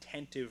 deeply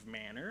attentive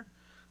manner.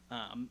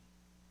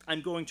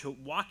 I'm going to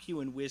walk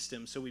you in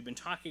wisdom. So we've been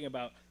talking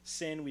about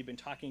sin, we've been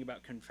talking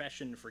about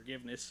confession and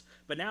forgiveness,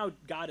 but now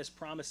God is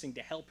promising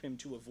to help him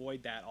to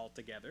avoid that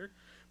altogether,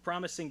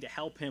 promising to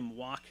help him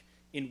walk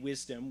in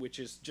wisdom, which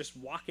is just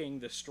walking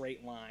the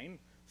straight line,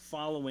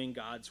 following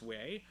God's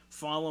way,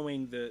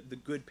 following the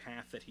good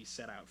path that he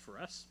set out for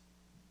us.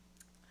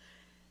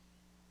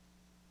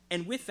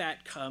 And with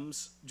that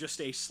comes just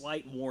a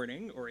slight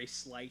warning or a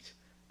slight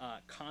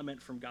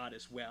comment from God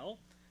as well.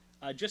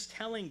 Just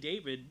telling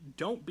David,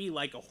 don't be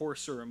like a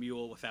horse or a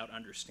mule without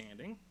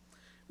understanding,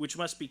 which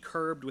must be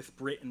curbed with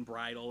bit and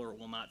bridle or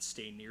will not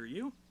stay near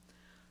you.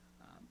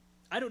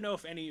 I don't know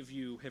if any of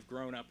you have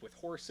grown up with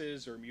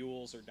horses or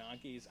mules or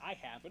donkeys. I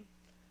haven't.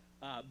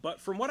 But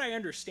from what I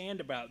understand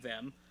about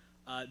them,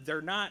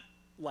 they're not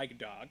like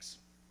dogs.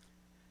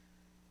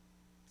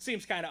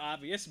 Seems kind of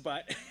obvious,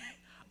 but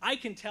I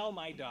can tell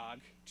my dog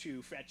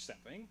to fetch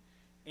something,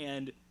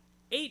 and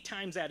 8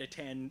 times out of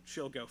 10,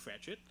 she'll go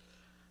fetch it.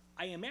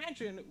 I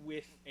imagine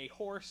with a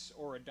horse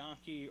or a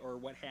donkey or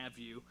what have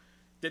you,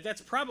 that's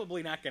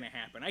probably not going to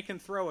happen. I can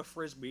throw a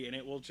frisbee and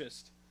it will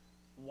just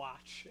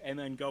watch and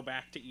then go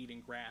back to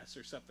eating grass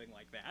or something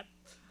like that.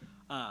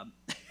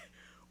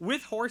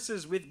 With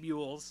horses, with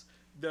mules,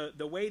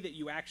 the way that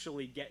you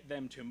actually get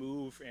them to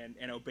move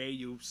and obey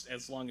you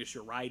as long as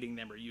you're riding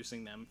them or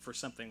using them for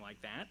something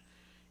like that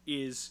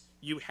is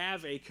you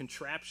have a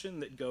contraption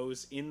that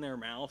goes in their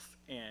mouth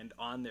and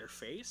on their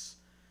face,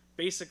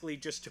 basically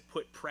just to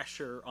put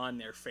pressure on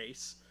their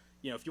face.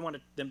 If you want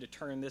them to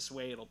turn this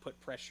way, it'll put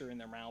pressure in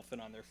their mouth and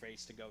on their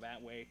face to go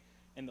that way,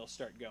 and they'll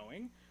start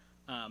going.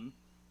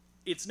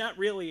 It's not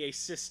really a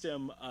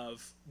system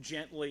of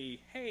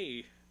gently,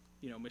 hey,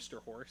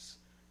 Mr. Horse,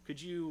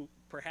 could you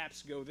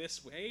perhaps go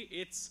this way?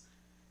 It's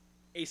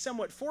a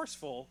somewhat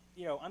forceful,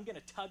 I'm going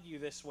to tug you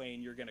this way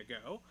and you're going to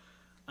go.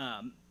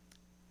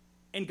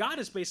 And God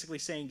is basically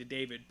saying to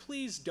David,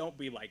 please don't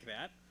be like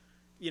that.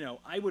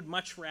 I would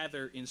much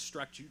rather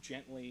instruct you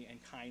gently and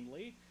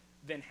kindly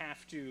than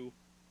have to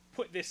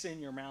put this in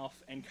your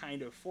mouth and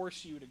kind of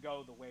force you to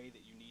go the way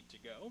that you need to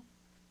go.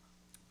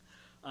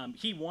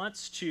 He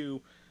wants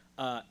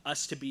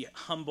us to be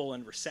humble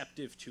and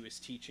receptive to his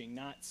teaching,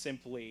 not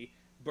simply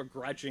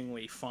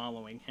begrudgingly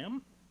following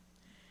him.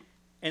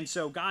 And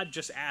so God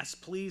just asks,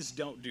 please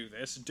don't do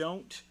this.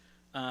 Don't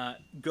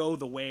go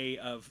the way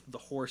of the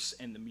horse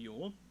and the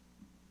mule.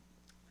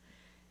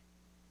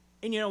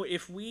 And,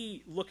 if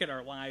we look at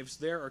our lives,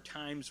 there are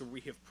times where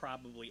we have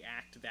probably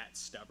acted that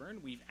stubborn.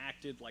 We've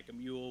acted like a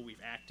mule. We've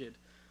acted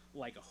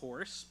like a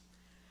horse.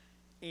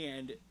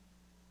 And,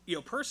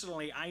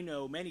 personally, I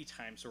know many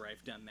times where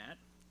I've done that.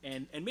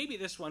 And maybe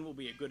this one will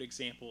be a good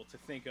example to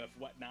think of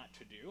what not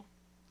to do.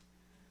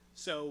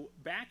 So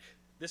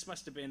this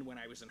must have been when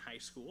I was in high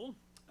school.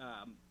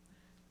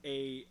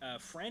 A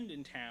friend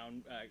in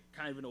town,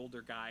 kind of an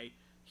older guy,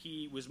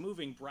 he was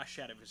moving brush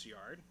out of his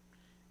yard.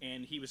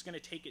 And he was going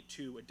to take it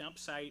to a dump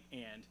site,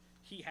 and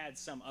he had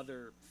some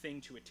other thing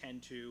to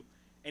attend to.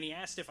 And he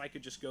asked if I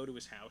could just go to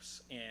his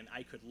house, and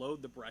I could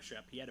load the brush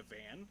up. He had a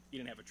van. He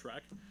didn't have a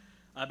truck.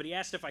 But he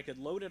asked if I could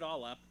load it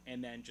all up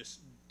and then just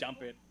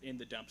dump it in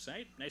the dump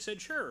site. And I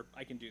said, sure,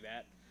 I can do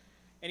that.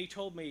 And he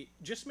told me,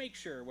 just make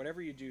sure,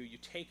 whatever you do, you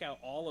take out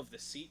all of the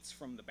seats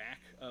from the back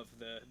of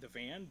the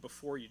van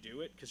before you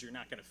do it, because you're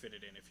not going to fit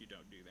it in if you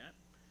don't do that.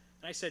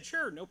 And I said,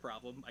 sure, no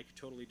problem. I could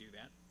totally do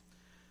that.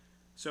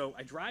 So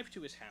I drive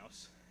to his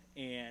house,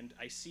 and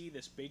I see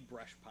this big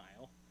brush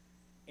pile,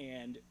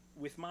 and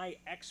with my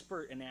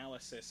expert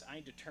analysis, I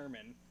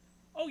determine,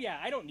 oh yeah,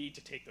 I don't need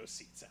to take those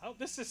seats out.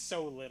 This is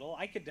so little.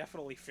 I could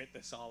definitely fit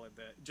this all in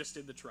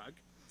the truck.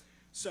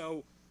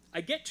 So I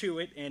get to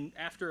it, and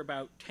after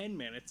about 10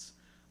 minutes,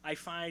 I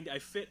find I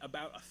fit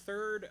about a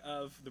third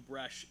of the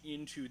brush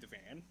into the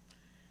van,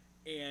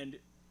 and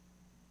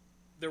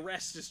the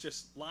rest is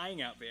just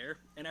lying out there,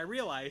 and I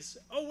realize,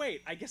 oh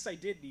wait, I guess I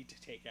did need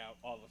to take out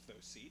all of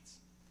those seats.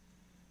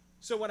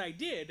 So what I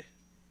did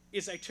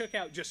is I took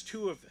out just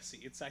 2 of the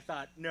seats. I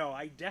thought, no,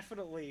 I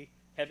definitely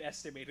have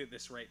estimated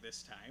this right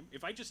this time.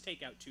 If I just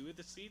take out 2 of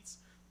the seats,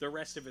 the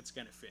rest of it's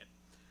going to fit.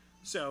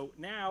 So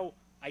now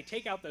I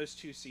take out those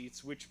 2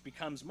 seats, which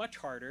becomes much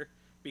harder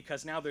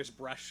because now there's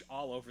brush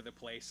all over the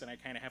place, and I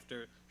kind of have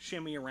to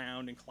shimmy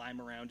around and climb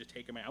around to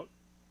take them out.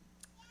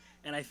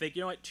 And I think,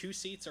 2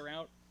 seats are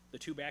out. The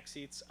 2 back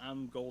seats,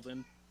 I'm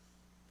golden.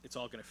 It's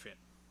all going to fit.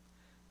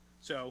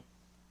 So,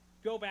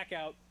 go back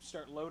out,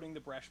 start loading the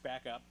brush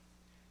back up,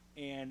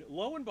 and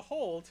lo and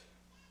behold,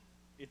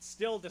 it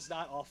still does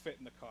not all fit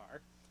in the car,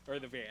 or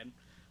the van.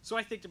 So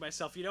I think to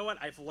myself, you know what,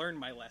 I've learned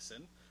my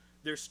lesson.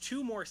 There's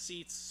 2 more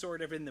seats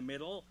sort of in the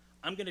middle.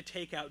 I'm going to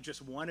take out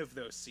just 1 of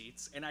those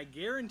seats, and I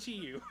guarantee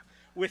you,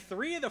 with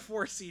 3 of the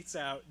 4 seats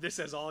out, this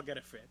is all going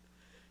to fit.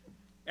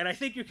 And I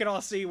think you can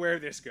all see where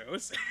this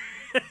goes.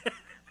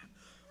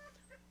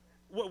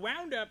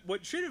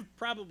 What should have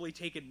probably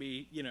taken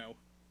me,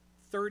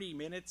 30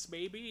 minutes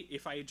maybe,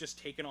 if I had just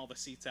taken all the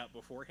seats out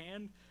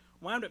beforehand,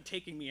 wound up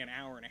taking me an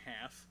hour and a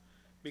half.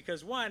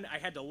 Because 1, I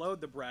had to load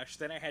the brush,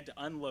 then I had to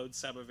unload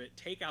some of it,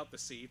 take out the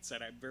seats,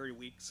 and I'm very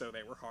weak, so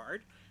they were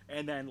hard,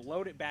 and then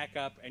load it back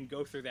up and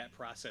go through that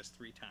process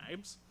 3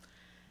 times.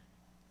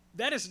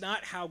 That is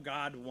not how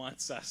God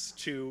wants us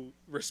to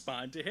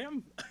respond to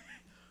him.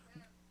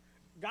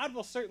 God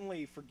will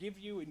certainly forgive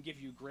you and give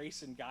you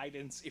grace and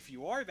guidance if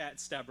you are that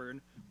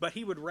stubborn, but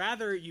he would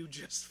rather you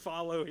just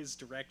follow his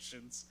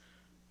directions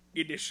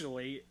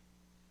initially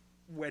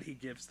when he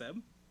gives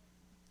them.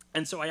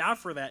 And so I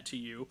offer that to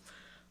you.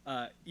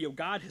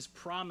 God has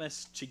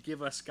promised to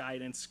give us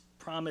guidance,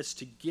 promised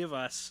to give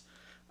us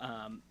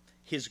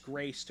his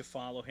grace to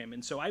follow him.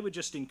 And so I would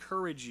just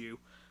encourage you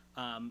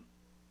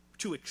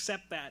to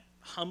accept that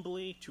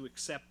humbly, to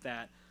accept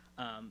that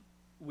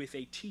with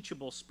a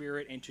teachable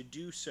spirit, and to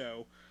do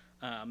so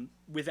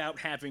without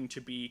having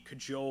to be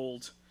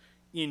cajoled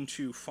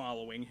into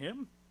following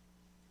him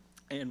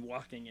and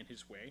walking in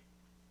his way.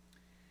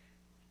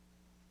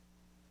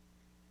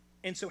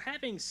 And so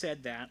having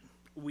said that,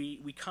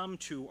 we come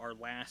to our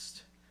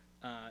last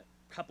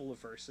couple of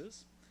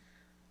verses.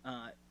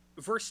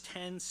 Verse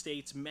 10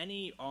 states,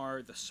 "Many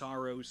are the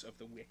sorrows of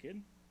the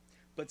wicked,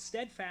 but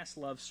steadfast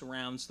love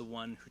surrounds the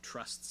one who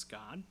trusts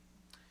God."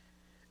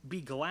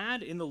 Be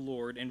glad in the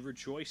Lord and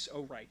rejoice,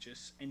 O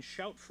righteous, and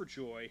shout for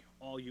joy,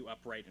 all you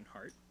upright in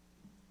heart.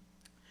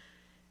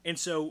 And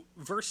so,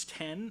 verse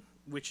 10,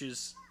 which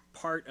is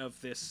part of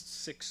this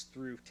 6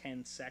 through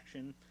 10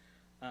 section,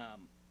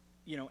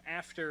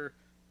 after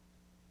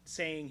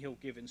saying he'll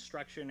give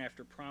instruction,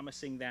 after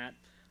promising that,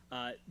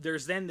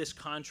 there's then this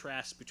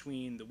contrast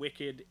between the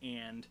wicked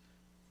and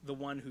the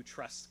one who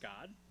trusts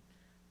God.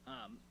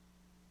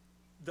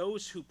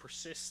 Those who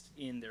persist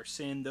in their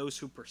sin, those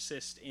who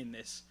persist in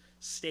this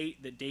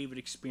state that David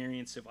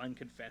experienced of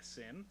unconfessed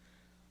sin,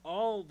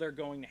 all they're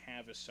going to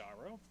have is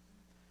sorrow.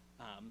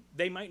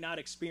 They might not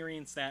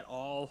experience that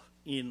all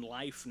in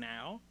life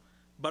now,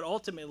 but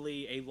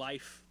ultimately a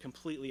life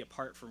completely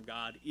apart from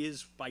God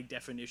is by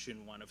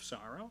definition one of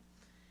sorrow.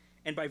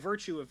 And by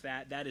virtue of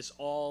that, that is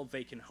all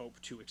they can hope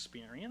to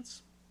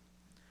experience.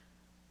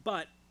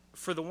 But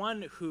for the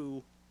one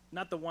who,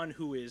 not the one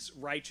who is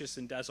righteous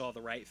and does all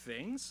the right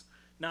things,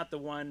 not the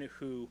one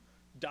who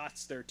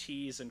dots their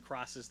T's and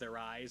crosses their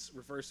I's,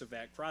 reverse of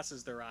that,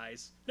 crosses their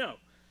I's, no,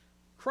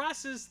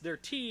 crosses their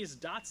T's,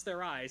 dots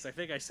their I's, I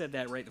think I said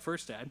that right the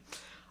first time,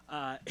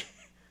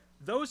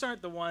 those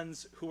aren't the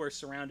ones who are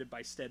surrounded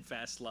by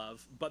steadfast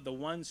love, but the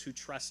ones who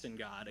trust in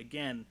God.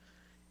 Again,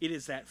 it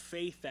is that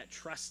faith, that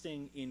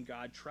trusting in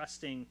God,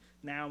 trusting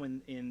now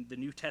in the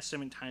New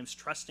Testament times,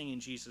 trusting in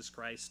Jesus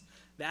Christ,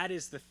 that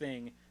is the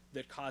thing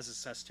that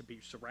causes us to be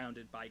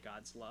surrounded by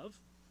God's love.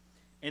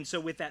 And so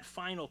with that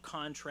final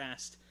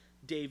contrast,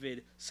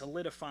 David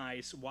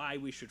solidifies why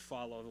we should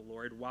follow the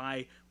Lord,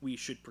 why we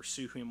should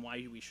pursue him,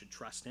 why we should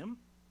trust him.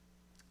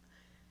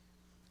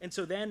 And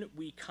so then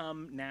we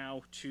come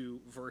now to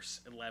verse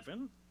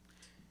 11.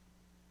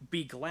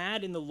 Be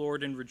glad in the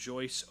Lord and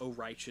rejoice, O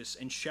righteous,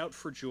 and shout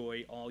for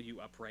joy, all you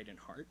upright in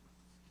heart.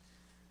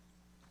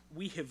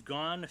 We have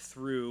gone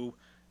through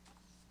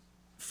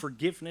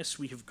forgiveness.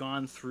 We have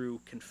gone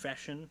through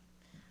confession.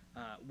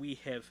 We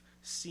have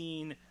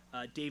seen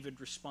David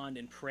respond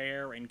in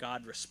prayer and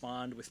God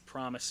respond with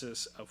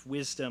promises of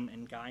wisdom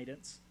and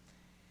guidance.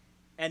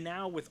 And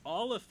now with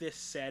all of this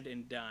said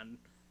and done,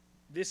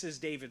 this is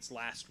David's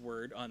last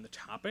word on the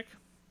topic.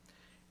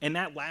 And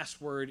that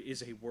last word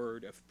is a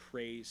word of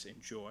praise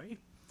and joy.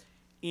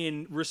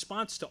 In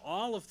response to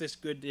all of this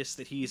goodness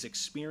that he has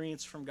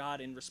experienced from God,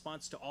 in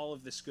response to all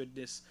of this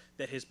goodness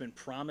that has been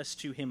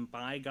promised to him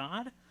by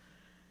God,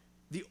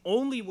 the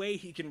only way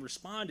he can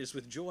respond is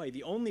with joy.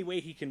 The only way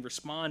he can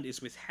respond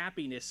is with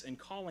happiness and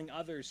calling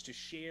others to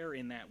share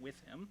in that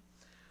with him,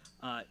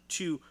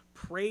 to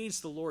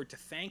praise the Lord, to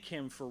thank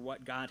him for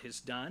what God has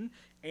done,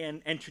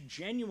 and to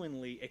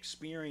genuinely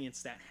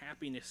experience that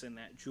happiness and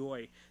that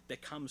joy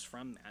that comes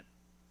from that.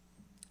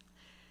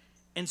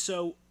 And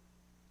so,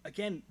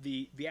 again,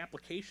 the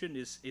application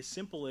is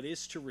simple. It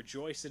is to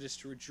rejoice. It is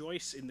to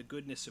rejoice in the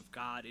goodness of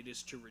God. It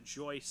is to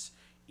rejoice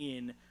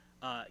in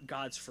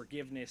God's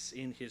forgiveness,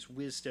 in his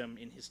wisdom,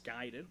 in his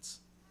guidance.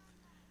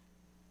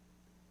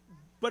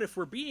 But if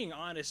we're being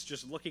honest,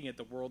 just looking at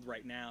the world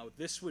right now,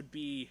 this would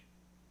be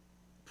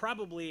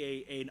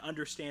probably an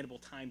understandable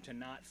time to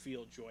not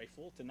feel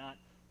joyful, to not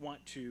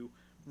want to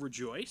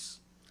rejoice.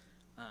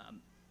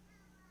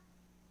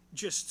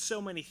 Just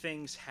so many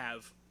things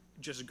have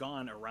just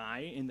gone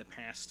awry in the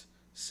past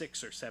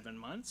 6 or 7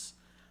 months.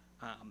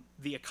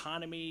 The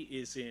economy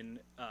is in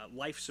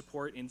life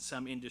support in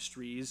some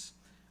industries.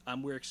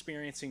 We're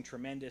experiencing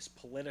tremendous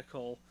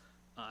political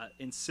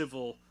and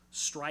civil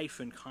strife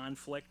and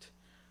conflict.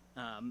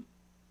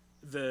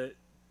 The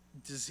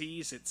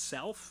disease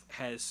itself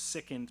has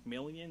sickened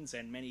millions,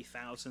 and many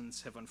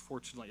thousands have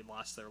unfortunately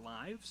lost their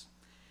lives.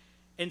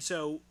 And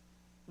so,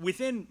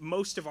 within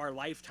most of our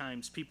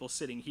lifetimes, people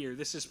sitting here,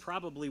 this is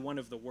probably one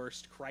of the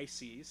worst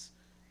crises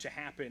to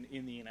happen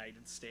in the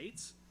United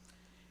States.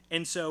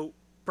 And so,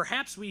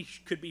 perhaps we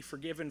could be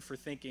forgiven for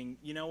thinking,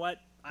 you know what,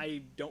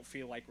 I don't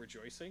feel like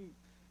rejoicing.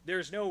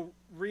 There's no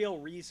real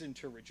reason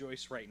to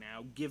rejoice right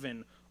now,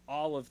 given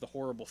all of the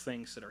horrible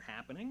things that are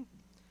happening.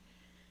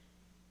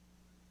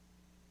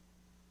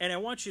 And I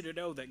want you to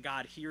know that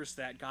God hears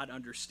that, God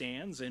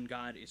understands, and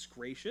God is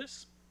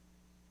gracious.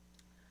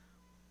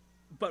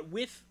 But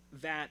with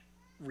that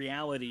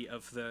reality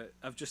of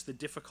just the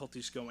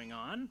difficulties going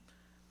on,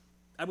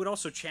 I would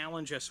also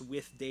challenge us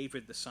with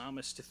David the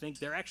psalmist to think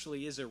there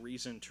actually is a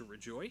reason to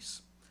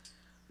rejoice.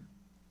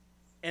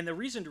 And the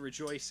reason to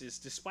rejoice is,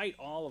 despite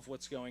all of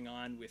what's going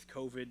on with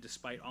COVID,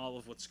 despite all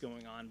of what's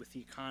going on with the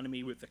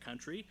economy, with the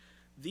country,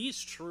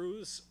 these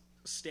truths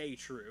stay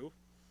true.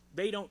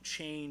 They don't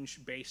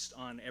change based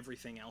on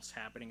everything else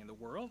happening in the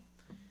world.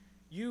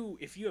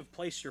 If you have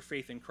placed your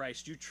faith in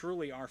Christ, you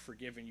truly are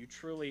forgiven. You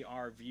truly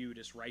are viewed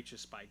as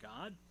righteous by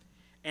God.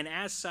 And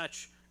as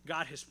such,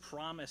 God has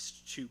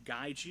promised to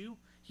guide you.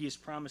 He has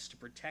promised to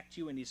protect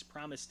you, and he's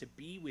promised to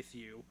be with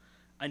you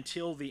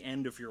until the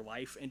end of your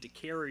life and to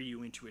carry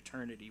you into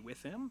eternity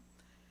with him.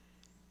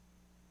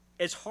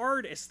 As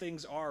hard as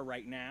things are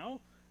right now,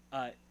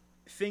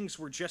 things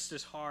were just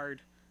as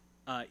hard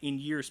in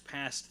years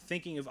past.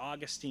 Thinking of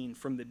Augustine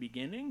from the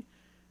beginning,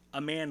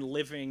 a man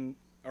living,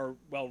 or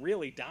well,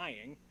 really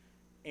dying,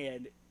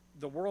 and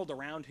the world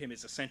around him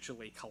is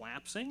essentially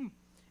collapsing,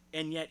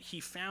 and yet he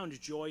found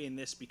joy in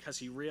this because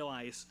he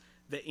realized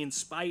that in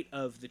spite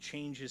of the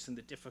changes and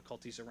the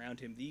difficulties around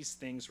him, these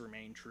things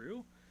remain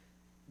true.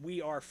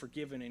 We are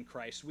forgiven in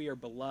Christ. We are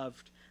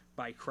beloved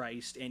by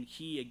Christ, and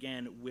he,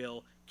 again,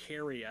 will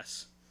carry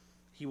us.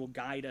 He will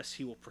guide us.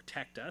 He will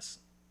protect us.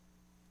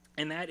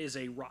 And that is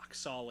a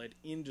rock-solid,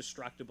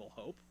 indestructible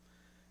hope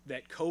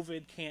that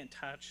COVID can't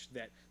touch,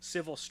 that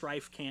civil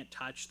strife can't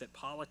touch, that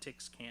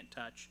politics can't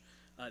touch.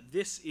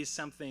 This is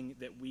something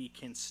that we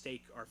can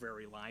stake our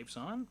very lives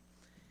on.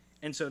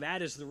 And so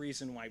that is the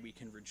reason why we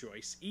can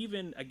rejoice.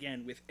 Even,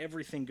 again, with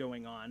everything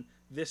going on,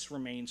 this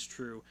remains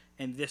true,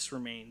 and this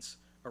remains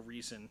a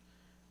reason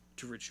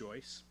to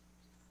rejoice.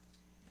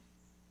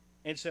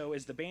 And so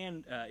as the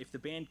band, if the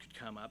band could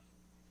come up,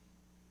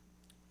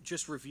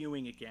 just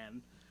reviewing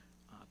again,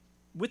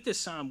 with this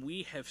psalm,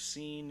 we have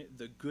seen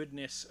the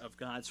goodness of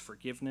God's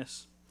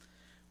forgiveness.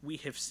 We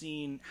have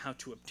seen how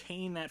to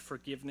obtain that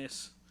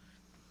forgiveness.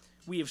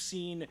 We have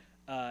seen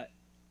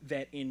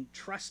that in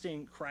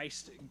trusting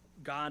Christ,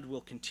 God will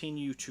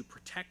continue to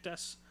protect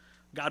us.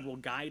 God will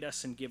guide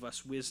us and give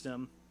us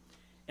wisdom.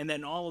 And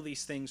then all of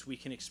these things we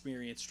can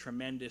experience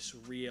tremendous,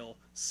 real,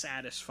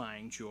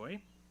 satisfying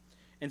joy.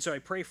 And so I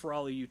pray for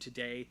all of you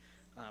today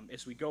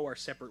as we go our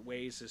separate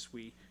ways, as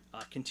we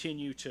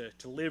continue to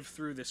live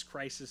through this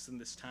crisis and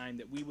this time,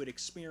 that we would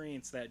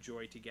experience that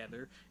joy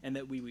together and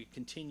that we would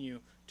continue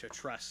to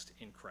trust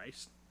in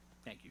Christ.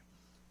 Thank you.